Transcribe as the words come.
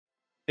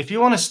If you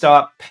want to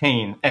stop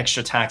paying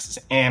extra taxes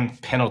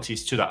and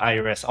penalties to the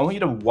IRS, I want you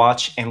to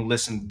watch and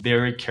listen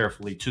very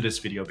carefully to this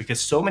video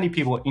because so many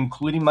people,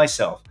 including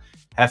myself,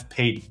 have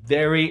paid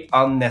very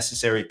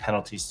unnecessary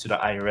penalties to the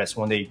IRS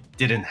when they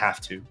didn't have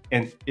to.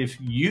 And if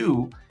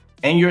you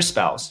and your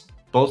spouse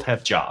both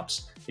have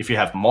jobs, if you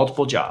have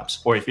multiple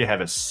jobs, or if you have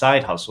a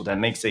side hustle that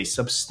makes a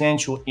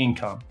substantial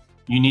income,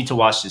 you need to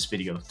watch this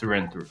video through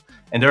and through.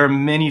 And there are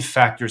many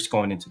factors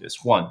going into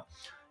this. One,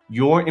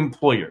 your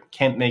employer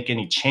can't make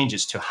any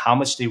changes to how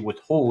much they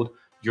withhold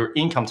your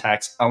income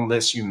tax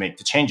unless you make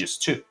the changes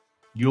too.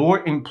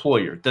 Your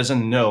employer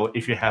doesn't know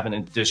if you have an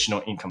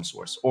additional income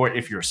source or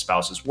if your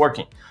spouse is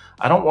working.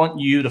 I don't want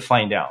you to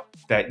find out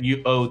that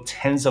you owe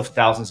tens of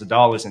thousands of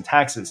dollars in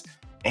taxes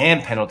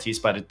and penalties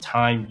by the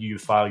time you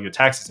file your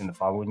taxes in the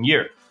following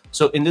year.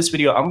 So in this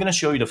video, I'm going to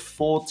show you the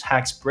full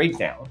tax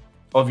breakdown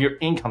of your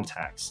income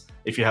tax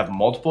if you have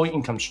multiple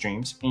income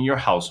streams in your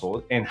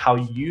household and how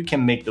you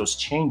can make those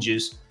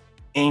changes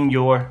in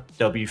your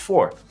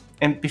W-4.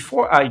 And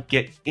before I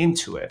get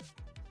into it,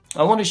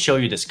 I want to show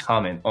you this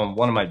comment on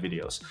one of my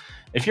videos.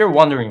 If you're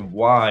wondering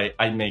why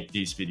I make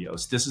these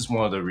videos, this is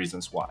one of the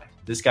reasons why.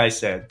 This guy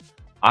said,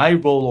 I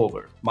roll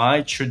over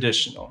my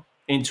traditional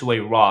into a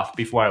Roth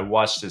before I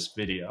watch this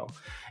video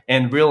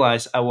and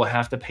realize I will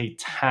have to pay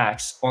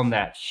tax on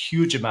that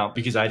huge amount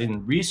because I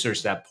didn't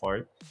research that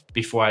part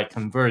before I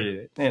converted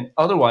it. And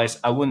otherwise,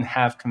 I wouldn't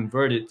have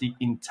converted the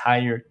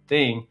entire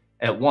thing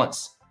at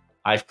once.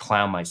 I've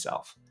clowned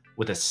myself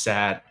with a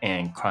sad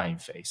and crying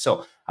face.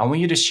 So I want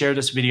you to share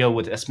this video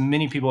with as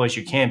many people as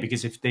you can,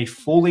 because if they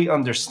fully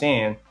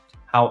understand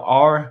how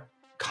our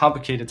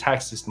complicated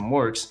tax system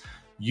works,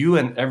 you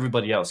and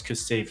everybody else could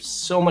save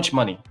so much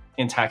money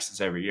in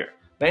taxes every year.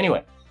 But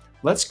anyway,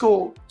 let's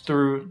go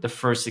through the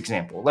first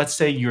example. Let's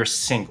say you're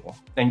single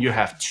and you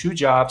have two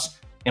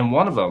jobs and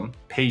one of them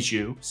pays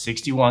you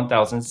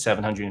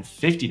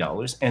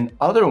 $61,750 and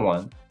other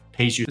one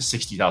pays you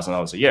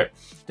 $60,000 a year.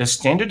 The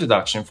standard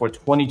deduction for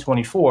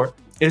 2024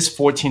 is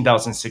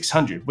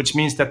 $14,600, which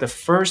means that the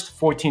first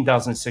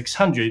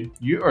 $14,600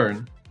 you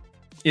earn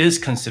is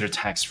considered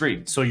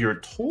tax-free. So your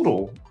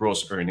total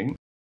gross earning,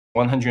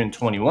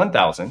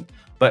 $121,000,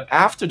 but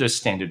after the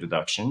standard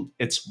deduction,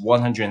 it's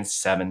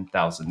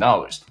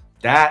 $107,000.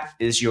 That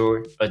is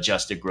your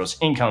adjusted gross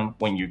income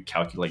when you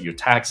calculate your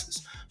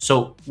taxes.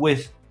 So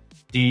with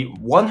the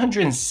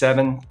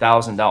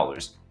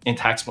 $107,000 in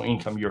taxable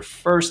income, your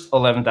first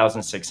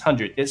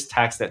 $11,600 is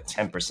taxed at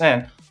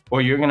 10%,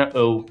 or you're gonna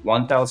owe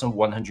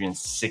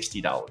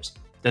 $1,160.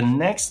 The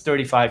next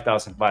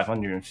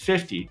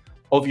 $35,550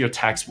 of your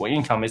taxable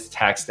income is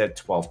taxed at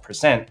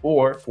 12%,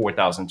 or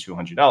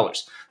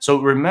 $4,200. So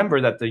remember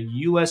that the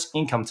US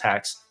income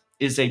tax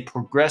is a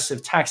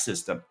progressive tax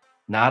system,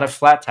 not a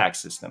flat tax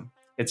system.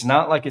 It's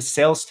not like a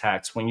sales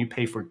tax when you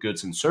pay for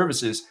goods and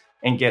services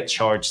and get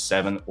charged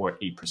 7 or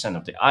 8%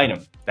 of the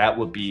item. That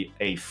would be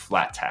a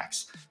flat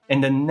tax.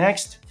 And the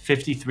next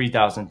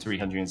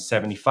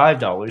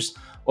 $53,375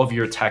 of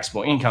your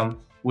taxable income,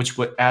 which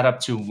would add up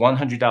to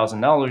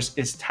 $100,000,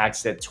 is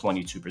taxed at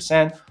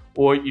 22%,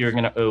 or you're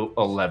gonna owe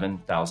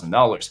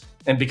 $11,000.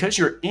 And because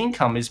your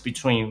income is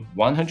between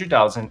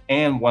 $100,000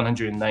 and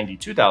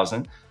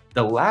 $192,000,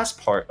 the last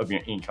part of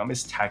your income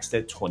is taxed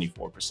at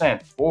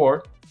 24%,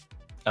 or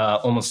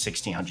almost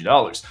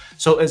 $1,600.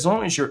 So as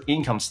long as your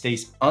income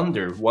stays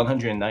under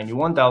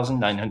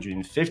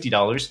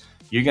 $191,950,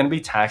 you're going to be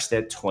taxed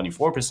at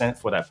 24%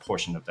 for that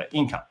portion of that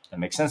income. That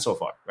makes sense so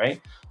far, right?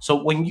 So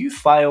when you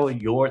file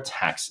your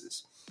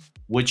taxes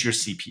with your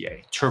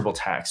CPA,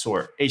 TurboTax,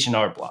 or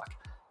H&R Block,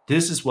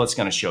 this is what's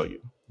going to show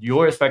you.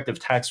 Your effective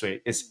tax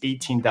rate is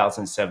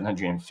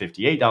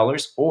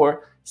 $18,758,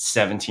 or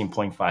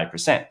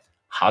 17.5%.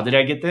 How did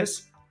I get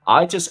this?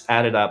 I just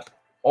added up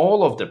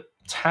all of the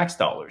tax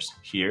dollars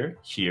here,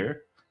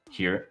 here,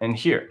 here, and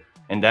here.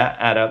 And that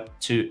add up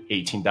to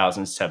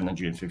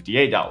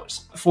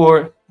 $18,758.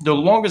 For the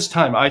longest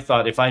time, I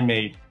thought if I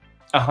made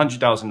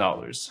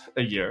 $100,000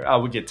 a year, I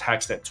would get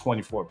taxed at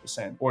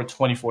 24% or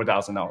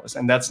 $24,000.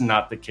 And that's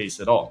not the case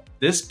at all.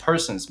 This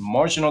person's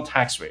marginal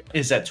tax rate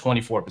is at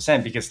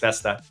 24% because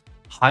that's the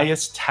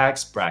highest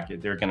tax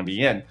bracket they're going to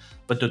be in.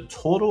 But the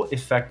total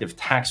effective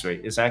tax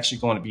rate is actually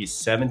going to be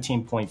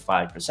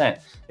 17.5%.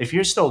 If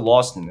you're still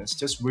lost in this,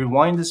 just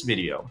rewind this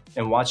video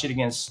and watch it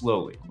again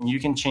slowly. And you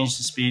can change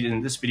the speed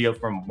in this video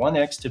from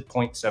 1x to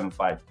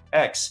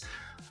 0.75x.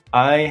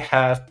 I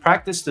have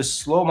practiced to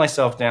slow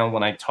myself down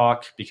when I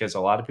talk because a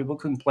lot of people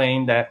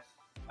complain that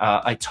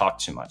I talk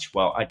too much.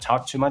 Well, I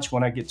talk too much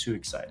when I get too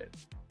excited.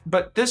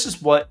 But this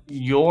is what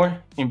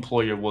your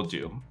employer will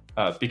do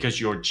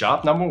because your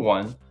job number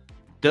one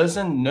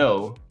doesn't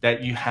know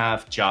that you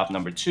have job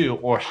number two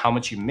or how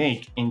much you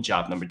make in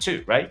job number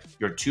two, right?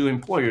 Your two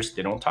employers,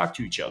 they don't talk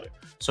to each other.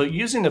 So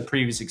using the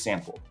previous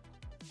example,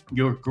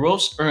 your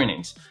gross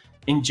earnings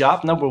in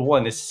job number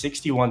 1 is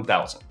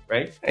 61,000,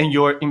 right? And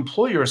your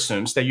employer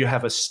assumes that you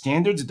have a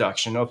standard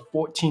deduction of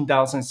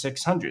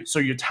 14,600. So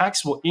your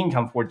taxable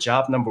income for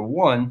job number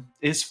 1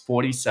 is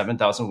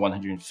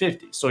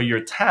 47,150. So you're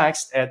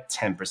taxed at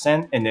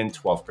 10% and then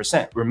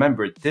 12%.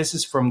 Remember, this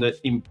is from the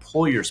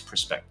employer's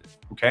perspective,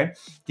 okay?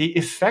 The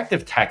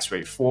effective tax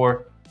rate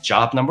for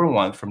job number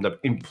 1 from the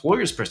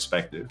employer's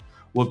perspective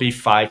will be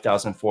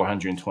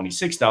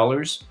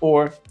 $5,426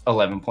 or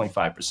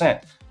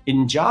 11.5%.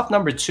 In job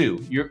number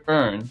 2, you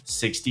earn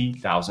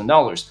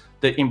 $60,000.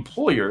 The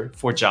employer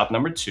for job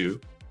number 2,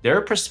 their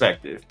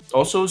perspective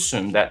also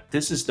assume that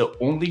this is the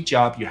only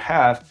job you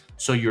have,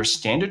 so your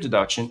standard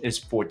deduction is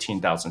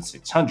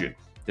 $14,600.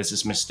 This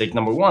is mistake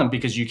number 1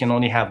 because you can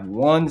only have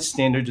one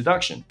standard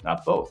deduction,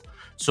 not both.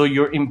 So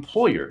your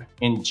employer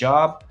in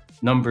job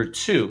number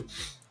 2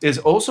 is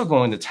also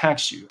going to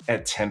tax you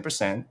at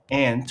 10%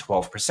 and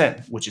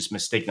 12%, which is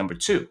mistake number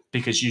 2,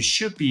 because you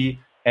should be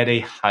at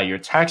a higher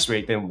tax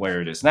rate than where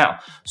it is now.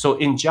 So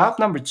in job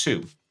number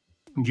 2,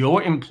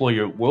 your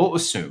employer will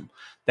assume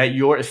that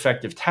your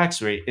effective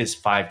tax rate is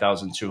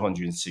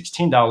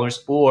 $5,216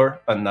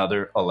 or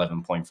another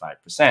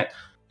 11.5%.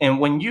 And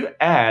when you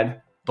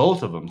add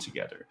both of them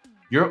together,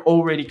 you're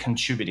already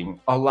contributing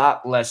a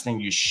lot less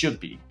than you should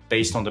be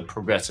based on the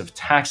progressive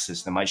tax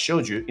system I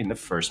showed you in the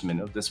first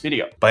minute of this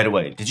video. By the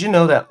way, did you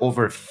know that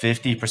over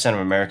 50% of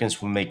Americans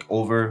who make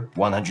over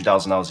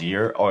 $100,000 a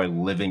year are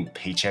living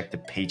paycheck to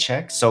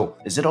paycheck? So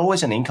is it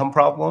always an income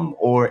problem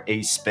or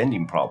a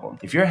spending problem?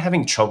 If you're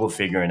having trouble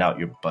figuring out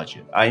your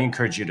budget, I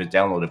encourage you to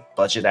download a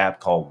budget app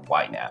called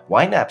YNAB.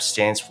 YNAB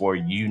stands for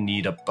You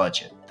Need a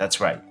Budget. That's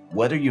right.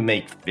 Whether you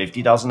make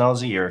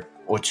 $50,000 a year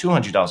or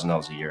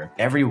 $200,000 a year,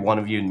 every one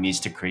of you needs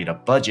to create a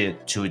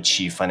budget to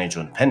achieve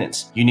financial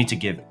independence. You need to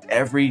give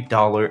every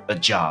dollar a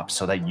job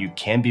so that you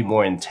can be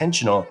more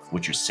intentional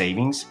with your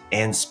savings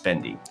and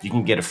spending. You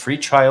can get a free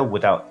trial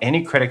without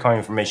any credit card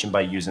information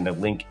by using the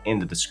link in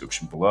the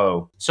description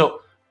below.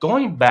 So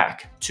going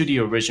back to the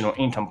original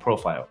income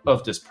profile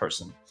of this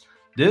person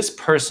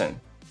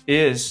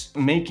is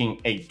making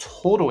a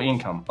total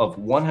income of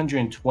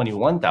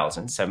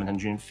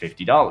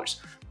 $121,750.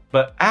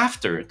 But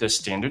after the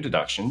standard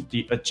deduction,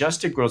 the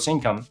adjusted gross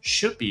income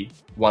should be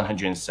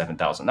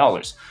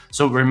 $107,000.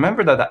 So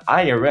remember that the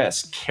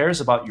IRS cares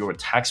about your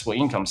taxable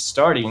income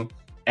starting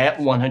at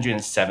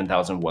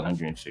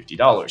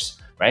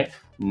 $107,150, right?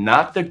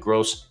 Not the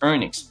gross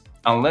earnings.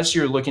 Unless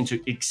you're looking to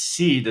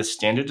exceed the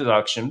standard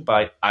deduction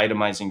by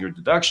itemizing your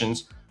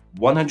deductions,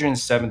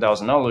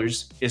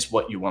 $107,000 is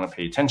what you want to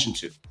pay attention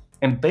to.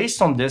 And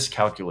based on this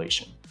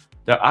calculation,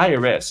 the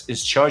IRS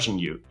is charging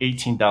you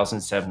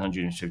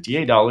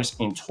 $18,758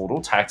 in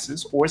total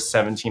taxes or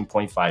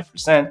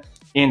 17.5%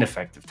 in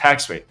effective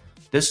tax rate.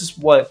 This is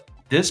what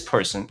this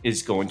person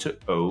is going to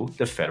owe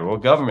the federal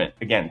government.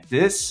 Again,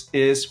 this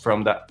is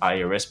from the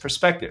IRS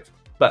perspective.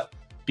 But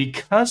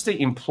because the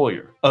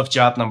employer of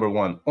job number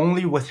 1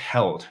 only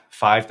withheld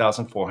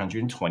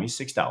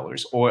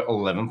 $5,426 or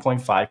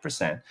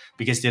 11.5%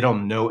 because they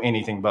don't know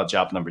anything about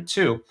job number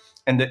 2,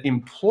 and the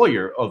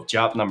employer of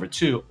job number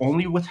 2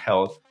 only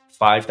withheld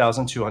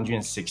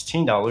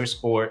 $5,216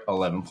 or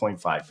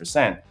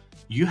 11.5%,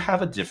 you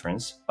have a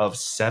difference of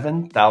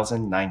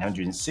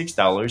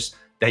 $7,906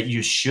 that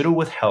you should have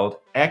withheld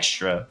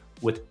extra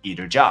with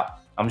either job.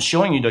 I'm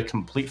showing you the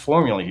complete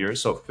formula here,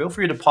 so feel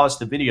free to pause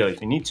the video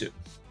if you need to.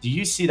 Do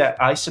you see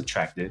that I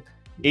subtracted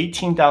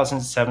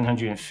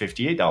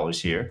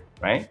 $18,758 here,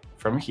 right?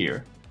 From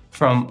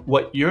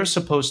what you're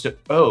supposed to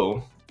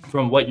owe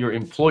from what your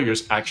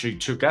employers actually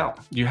took out.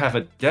 You have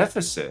a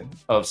deficit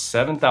of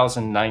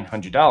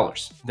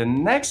 $7,900. The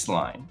next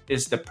line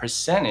is the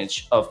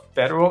percentage of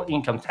federal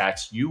income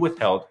tax you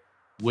withheld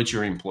with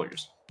your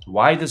employers.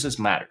 Why does this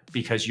matter?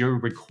 Because you're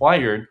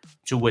required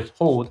to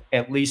withhold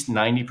at least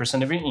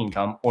 90% of your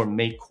income or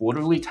make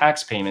quarterly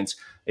tax payments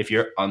if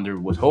you're under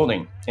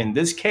withholding. In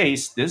this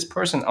case, this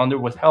person under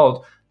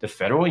withheld the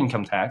federal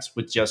income tax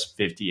with just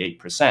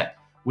 58%,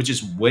 which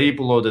is way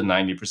below the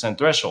 90%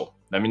 threshold.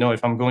 Let me know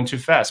if I'm going too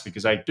fast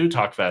because I do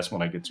talk fast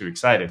when I get too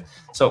excited.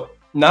 So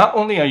not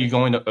only are you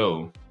going to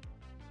owe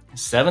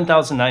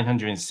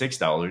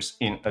 $7,906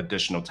 in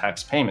additional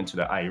tax payment to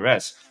the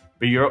IRS,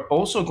 but you're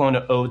also going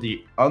to owe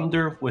the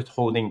under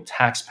withholding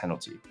tax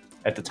penalty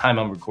at the time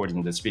I'm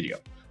recording this video.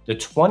 The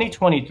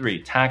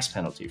 2023 tax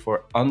penalty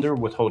for under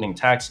withholding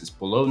taxes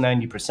below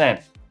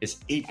 90% is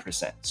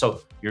 8%.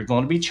 So you're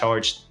going to be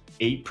charged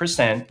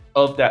 8%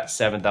 of that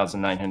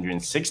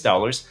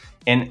 $7,906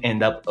 and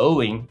end up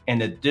owing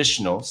an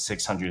additional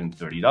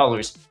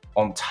 $630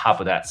 on top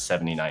of that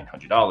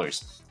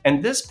 $7,900.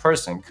 And this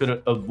person could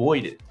have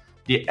avoided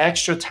the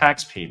extra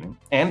tax payment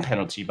and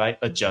penalty by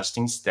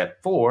adjusting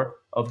step 4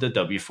 of the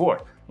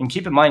W-4. And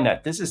keep in mind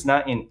that this is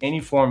not in any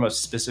form of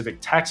specific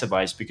tax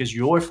advice because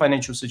your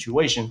financial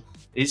situation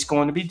is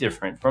going to be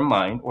different from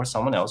mine or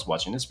someone else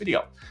watching this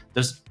video.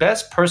 The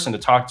best person to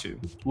talk to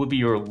would be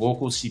your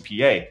local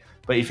CPA.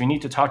 But if you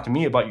need to talk to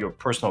me about your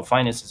personal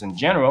finances in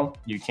general,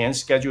 you can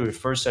schedule your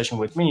first session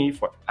with me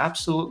for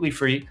absolutely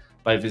free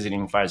by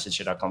visiting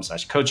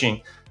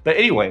financialconsultation.com/coaching. But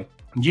anyway,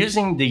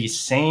 using the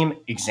same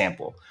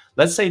example,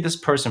 let's say this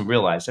person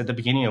realized at the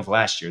beginning of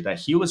last year that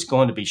he was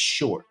going to be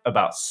short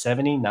about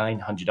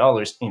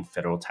 $7,900 in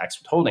federal tax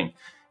withholding.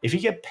 If you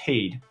get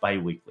paid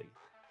biweekly,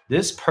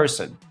 this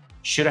person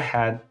should have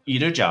had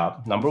either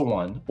job number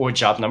one or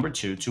job number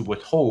two to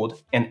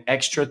withhold an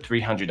extra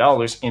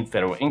 $300 in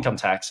federal income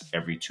tax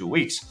every 2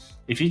 weeks.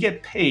 If you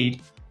get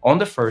paid on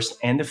the 1st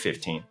and the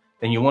 15th,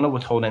 then you want to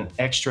withhold an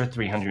extra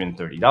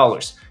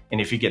 $330.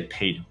 And if you get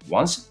paid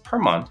once per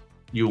month,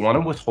 you want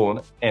to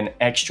withhold an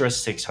extra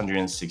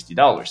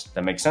 $660.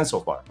 That makes sense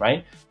so far,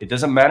 right? It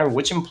doesn't matter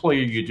which employer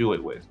you do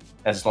it with.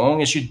 As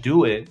long as you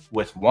do it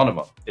with one of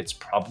them, it's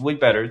probably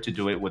better to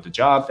do it with a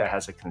job that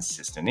has a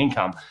consistent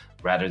income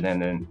rather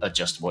than an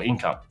adjustable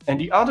income. And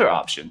the other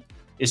option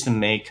is to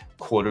make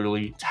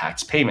quarterly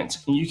tax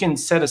payments. And you can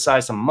set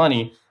aside some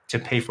money to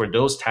pay for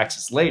those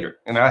taxes later.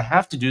 And I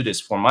have to do this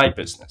for my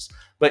business.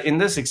 But in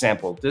this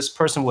example, this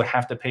person would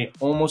have to pay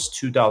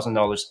almost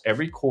 $2,000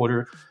 every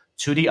quarter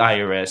to the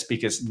IRS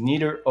because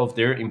neither of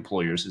their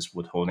employers is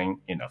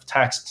withholding enough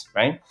taxes,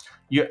 right?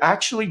 You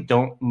actually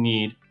don't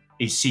need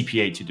a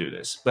CPA to do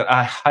this, but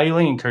I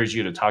highly encourage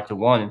you to talk to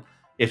one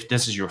if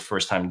this is your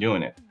first time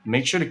doing it.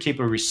 Make sure to keep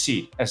a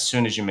receipt as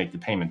soon as you make the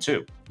payment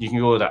too. You can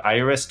go to the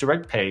IRS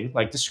Direct Pay,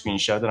 like the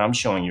screenshot that I'm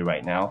showing you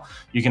right now.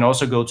 You can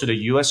also go to the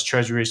US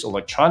Treasury's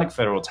electronic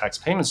federal tax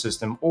payment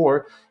system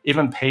or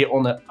even pay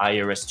on the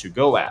IRS To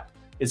Go app.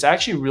 It's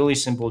actually really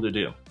simple to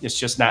do. It's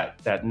just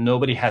that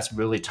nobody has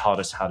really taught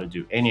us how to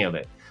do any of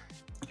it.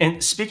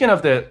 And speaking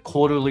of the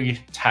quarterly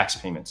tax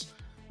payments,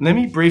 let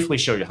me briefly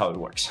show you how it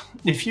works.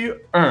 If you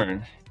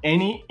earn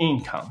any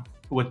income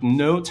with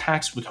no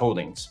tax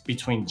withholdings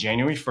between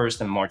January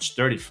 1st and March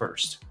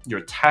 31st,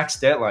 your tax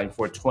deadline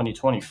for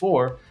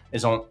 2024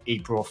 is on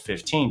April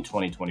 15,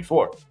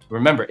 2024.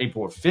 Remember,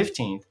 April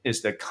 15th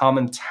is the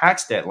common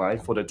tax deadline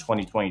for the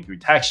 2023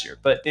 tax year,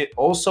 but it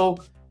also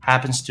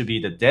happens to be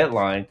the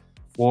deadline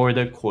for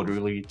the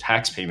quarterly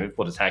tax payment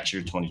for the tax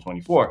year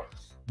 2024.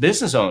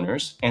 Business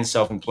owners and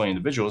self-employed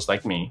individuals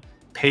like me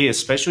pay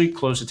especially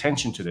close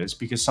attention to this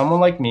because someone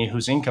like me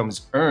whose income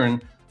is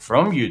earned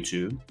from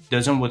YouTube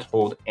doesn't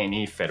withhold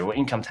any federal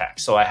income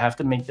tax. So I have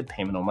to make the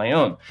payment on my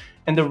own.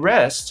 And the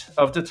rest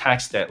of the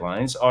tax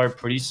deadlines are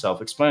pretty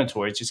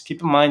self-explanatory. Just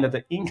keep in mind that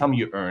the income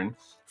you earn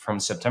from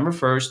September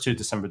 1st to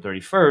December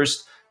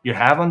 31st, you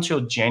have until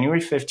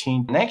January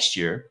 15th next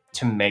year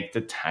to make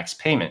the tax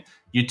payment.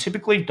 You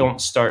typically don't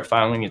start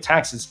filing your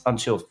taxes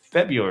until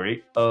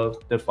February of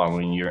the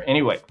following year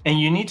anyway. And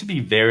you need to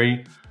be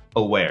very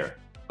aware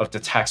of the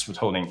tax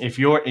withholding if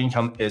your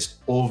income is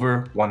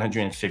over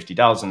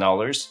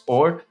 $150,000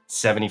 or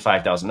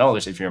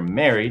 $75,000 if you're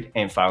married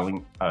and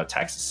filing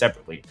taxes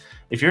separately.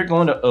 If you're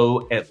going to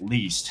owe at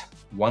least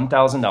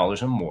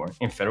 $1,000 or more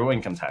in federal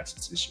income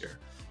taxes this year,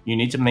 you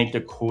need to make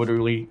the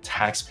quarterly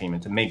tax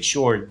payment to make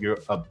sure you're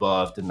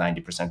above the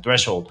 90%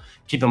 threshold.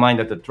 Keep in mind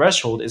that the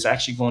threshold is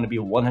actually going to be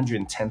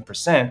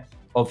 110%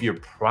 of your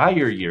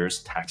prior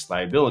year's tax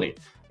liability.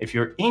 If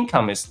your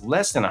income is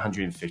less than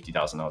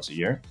 $150,000 a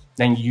year,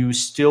 then you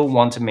still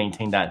want to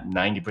maintain that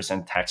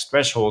 90% tax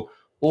threshold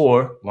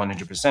or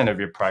 100% of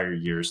your prior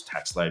year's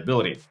tax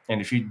liability. And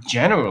if you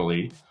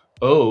generally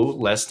owe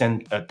less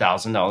than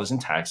 $1,000 in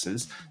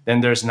taxes,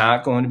 then there's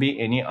not going to be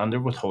any under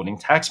withholding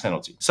tax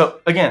penalty. So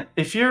again,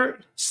 if you're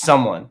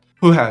someone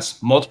who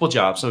has multiple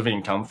jobs of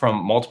income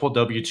from multiple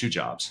W-2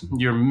 jobs,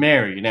 you're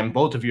married and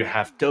both of you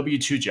have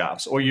W-2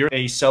 jobs, or you're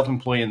a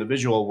self-employed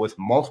individual with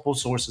multiple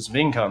sources of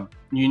income,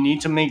 you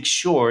need to make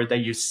sure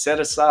that you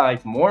set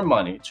aside more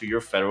money to your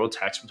federal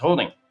tax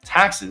withholding.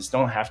 Taxes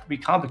don't have to be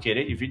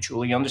complicated if you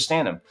truly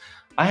understand them.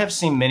 I have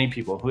seen many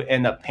people who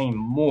end up paying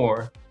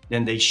more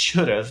than they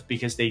should have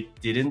because they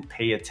didn't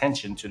pay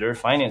attention to their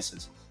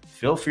finances.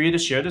 Feel free to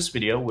share this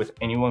video with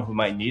anyone who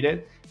might need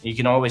it. You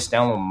can always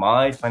download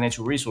my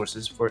financial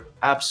resources for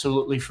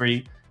absolutely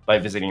free by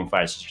visiting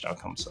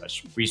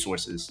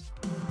financialconsultation.com/resources.